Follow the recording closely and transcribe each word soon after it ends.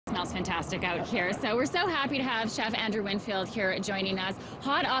smells fantastic out here. So we're so happy to have Chef Andrew Winfield here joining us,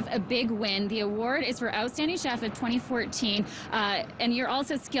 hot off a big win. The award is for Outstanding Chef of 2014, and you're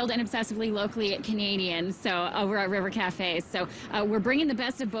also skilled and obsessively locally Canadian, so over at River Café. So we're bringing the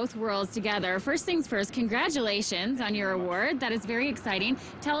best of both worlds together. First things first, congratulations on your award. That is very exciting.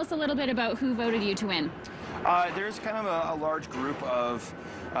 Tell us a little bit about who voted you to win. There's kind of a large group of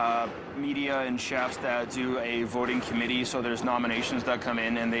media and chefs that do a voting committee, so there's nominations that come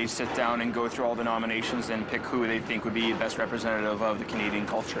in and they sit down and go through all the nominations and pick who they think would be best representative of the Canadian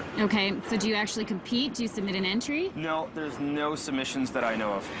culture. Okay, so do you actually compete? Do you submit an entry? No, there's no submissions that I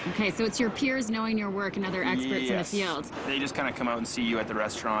know of. Okay, so it's your peers knowing your work and other experts in the field. They just kind of come out and see you at the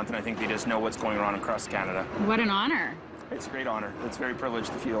restaurant, and I think they just know what's going on across Canada. What an honor. It's a great honor. It's very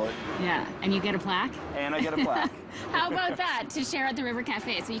privileged to feel it. Yeah, and you get a plaque? And I get a plaque. How about that, to share at the River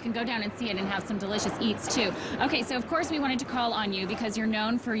Café, so you can go down and see it and have some delicious eats too. Okay, so of course we wanted to call on you because you're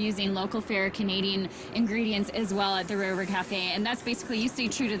known for using local fair Canadian ingredients as well at the River Café, and that's basically, you stay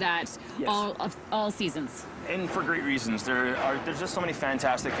true to that. Yes. all seasons. And for great reasons. There's just so many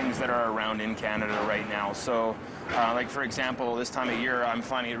fantastic things that are around in Canada right now. So, like for example, this time of year, I'm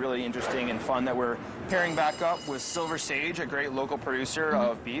finding it really interesting and fun that we're pairing back up with Silver Sage, a great local producer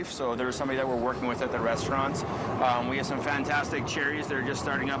of beef. So there's somebody that we're working with at the restaurant. We have some fantastic cherries that are just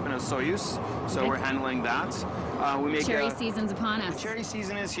starting up in a Soyuz, so we're handling that. We make cherry season's upon us. Cherry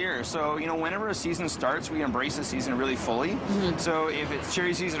season is here. So, you know, whenever a season starts, we embrace the season really fully. So if it's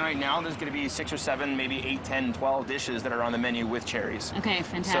cherry season right now, there's going to be 6 or 7, maybe 8, 10, 12 dishes that are on the menu with cherries. Okay,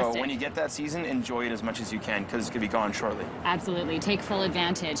 fantastic. So when you get that season, enjoy it as much as you can because it's going to be gone shortly. Absolutely. Take full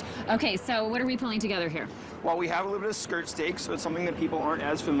advantage. Okay, so what are we pulling together here? Well, we have a little bit of skirt steak, so it's something that people aren't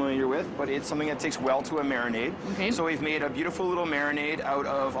as familiar with, but it's something that takes well to a marinade. Okay. So we've made a beautiful little marinade out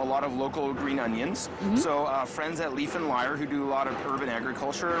of a lot of local green onions. So friends at Leaf and Lyre, who do a lot of urban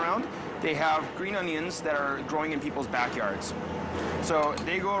agriculture around, they have green onions that are growing in people's backyards. So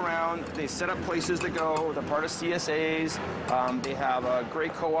they go around, they set up places to go, they're part of CSAs, they have a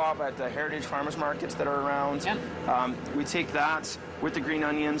great co-op at the Heritage Farmers Markets that are around. Yep. We take that with the green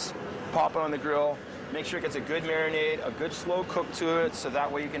onions, pop it on the grill, make sure it gets a good marinade, a good slow cook to it, so that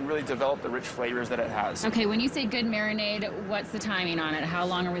way you can really develop the rich flavors that it has. Okay, when you say good marinade, what's the timing on it? How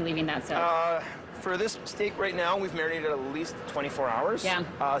long are we leaving that soak? For this steak right now, we've marinated at least 24 hours.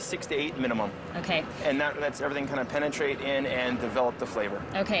 Yeah. 6 to 8 minimum. Okay. And that's everything kind of penetrate in and develop the flavor.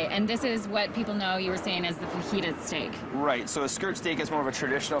 Okay, and this is what people know you were saying as the fajita steak. Right, so a skirt steak is more of a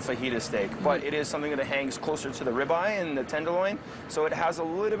traditional fajita steak, but it is something that hangs closer to the ribeye and the tenderloin, so it has a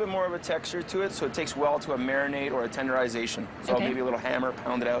little bit more of a texture to it, so it takes well to a marinade or a tenderization. So maybe a little hammer,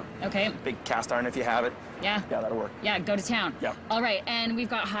 pound it out. Okay. Big cast iron if you have it. Yeah. Yeah, that'll work. Yeah, go to town. Yeah. All right, and we've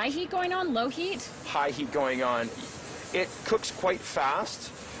got high heat going on, low heat? High heat going on. It cooks quite fast.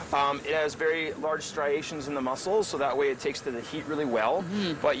 It has very large striations in the muscles, so that way it takes to the heat really well.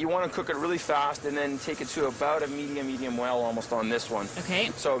 But you want to cook it really fast and then take it to about a medium well almost on this one. Okay.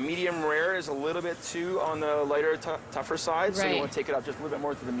 So medium rare is a little bit too on the lighter, tougher side, so you want to take it up just a little bit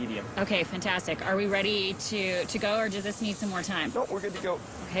more to the medium. Okay, fantastic. Are we ready to go, or does this need some more time? No, we're good to go.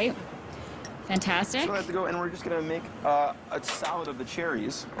 Okay. Fantastic. So we have to go, and we're just going to make a salad of the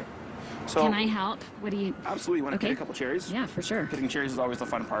cherries. So, can I help? What do you... Absolutely. You want to pick a couple cherries? Yeah, for sure. Picking cherries is always the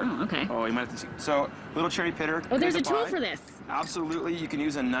fun part. Oh, okay. Oh, you might have to see. So, little cherry pitter. Oh, there's a tool for this. Absolutely. You can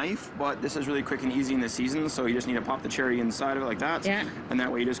use a knife, but this is really quick and easy in the season, so you just need to pop the cherry inside of it like that. Yeah. And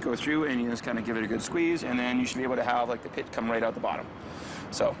that way you just go through and you just kind of give it a good squeeze, and then you should be able to have like the pit come right out the bottom.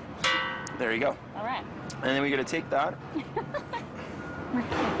 So, there you go. All right. And then we're going to take that.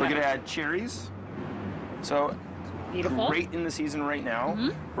 We're going to add cherries. So, beautiful. Great in the season right now.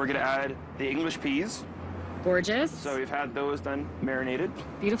 We're going to add the English peas. Gorgeous. So we've had those done marinated.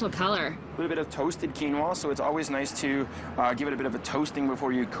 Beautiful color. A little bit of toasted quinoa, so it's always nice to give it a bit of a toasting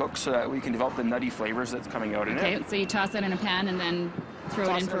before you cook so that we can develop the nutty flavors that's coming out in it. Okay, so you toss it in a pan and then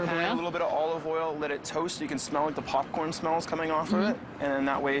throw it in for a boil? A little bit of olive oil, let it toast so you can smell like the popcorn smells coming off of it, and then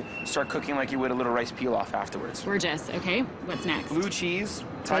that way start cooking like you would a little rice pilaf afterwards. Gorgeous. Okay, what's next? Blue cheese,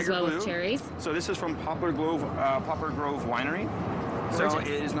 tiger blue. With cherries. So this is from Poplar Grove Winery. Gorgeous. So it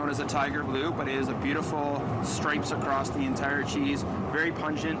is known as a tiger blue, but it is a beautiful stripes across the entire cheese. Very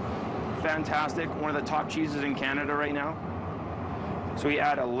pungent, fantastic. One of the top cheeses in Canada right now. So we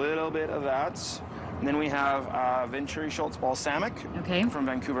add a little bit of that. And then we have Venturi Schultz balsamic from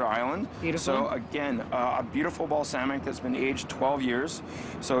Vancouver Island. Beautiful. So again, a beautiful balsamic that's been aged 12 years.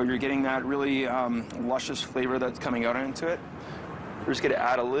 So you're getting that really luscious flavor that's coming out into it. We're just going to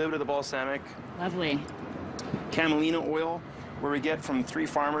add a little bit of the balsamic. Lovely. Camelina oil, where we get from 3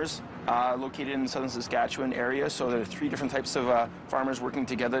 farmers located in the southern Saskatchewan area. So there are 3 different types of farmers working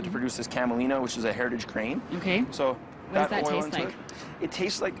together to produce this camelina, which is a heritage grain. Okay. So what does that taste like? It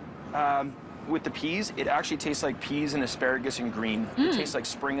tastes like, with the peas, it actually tastes like peas and asparagus and green. It tastes like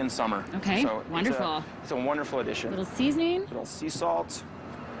spring and summer. Okay, so wonderful. It's a wonderful addition. Little seasoning. Little sea salt.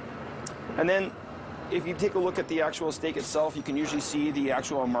 And then if you take a look at the actual steak itself, you can usually see the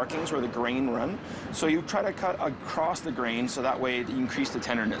actual markings where the grain run. So you try to cut across the grain so that way you increase the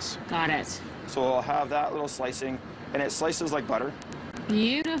tenderness. Got it. So we'll have that little slicing, and it slices like butter.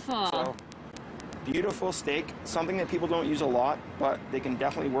 Beautiful. So, beautiful steak, something that people don't use a lot, but they can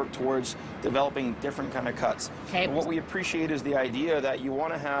definitely work towards developing different kind of cuts. Okay. And what we appreciate is the idea that you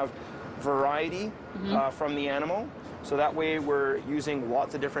want to have variety from the animal, so that way we're using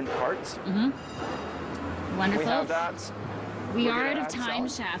lots of different parts. Wonderful. We have that. We We're are gonna out of add time,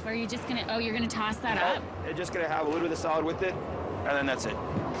 salad. Chef. Are you just gonna, you're gonna toss that up? I'm just going to have a little bit of salad with it, and then that's it.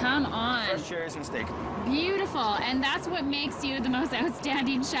 Come on. Fresh cherries and steak. Beautiful. And that's what makes you the most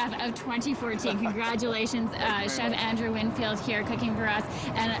outstanding chef of 2014. Congratulations, Chef Andrew Winfield here cooking for us.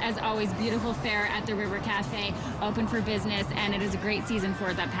 And as always, beautiful fare at the River Cafe, open for business. And it is a great season for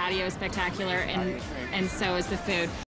it. That patio is spectacular, and so is the food.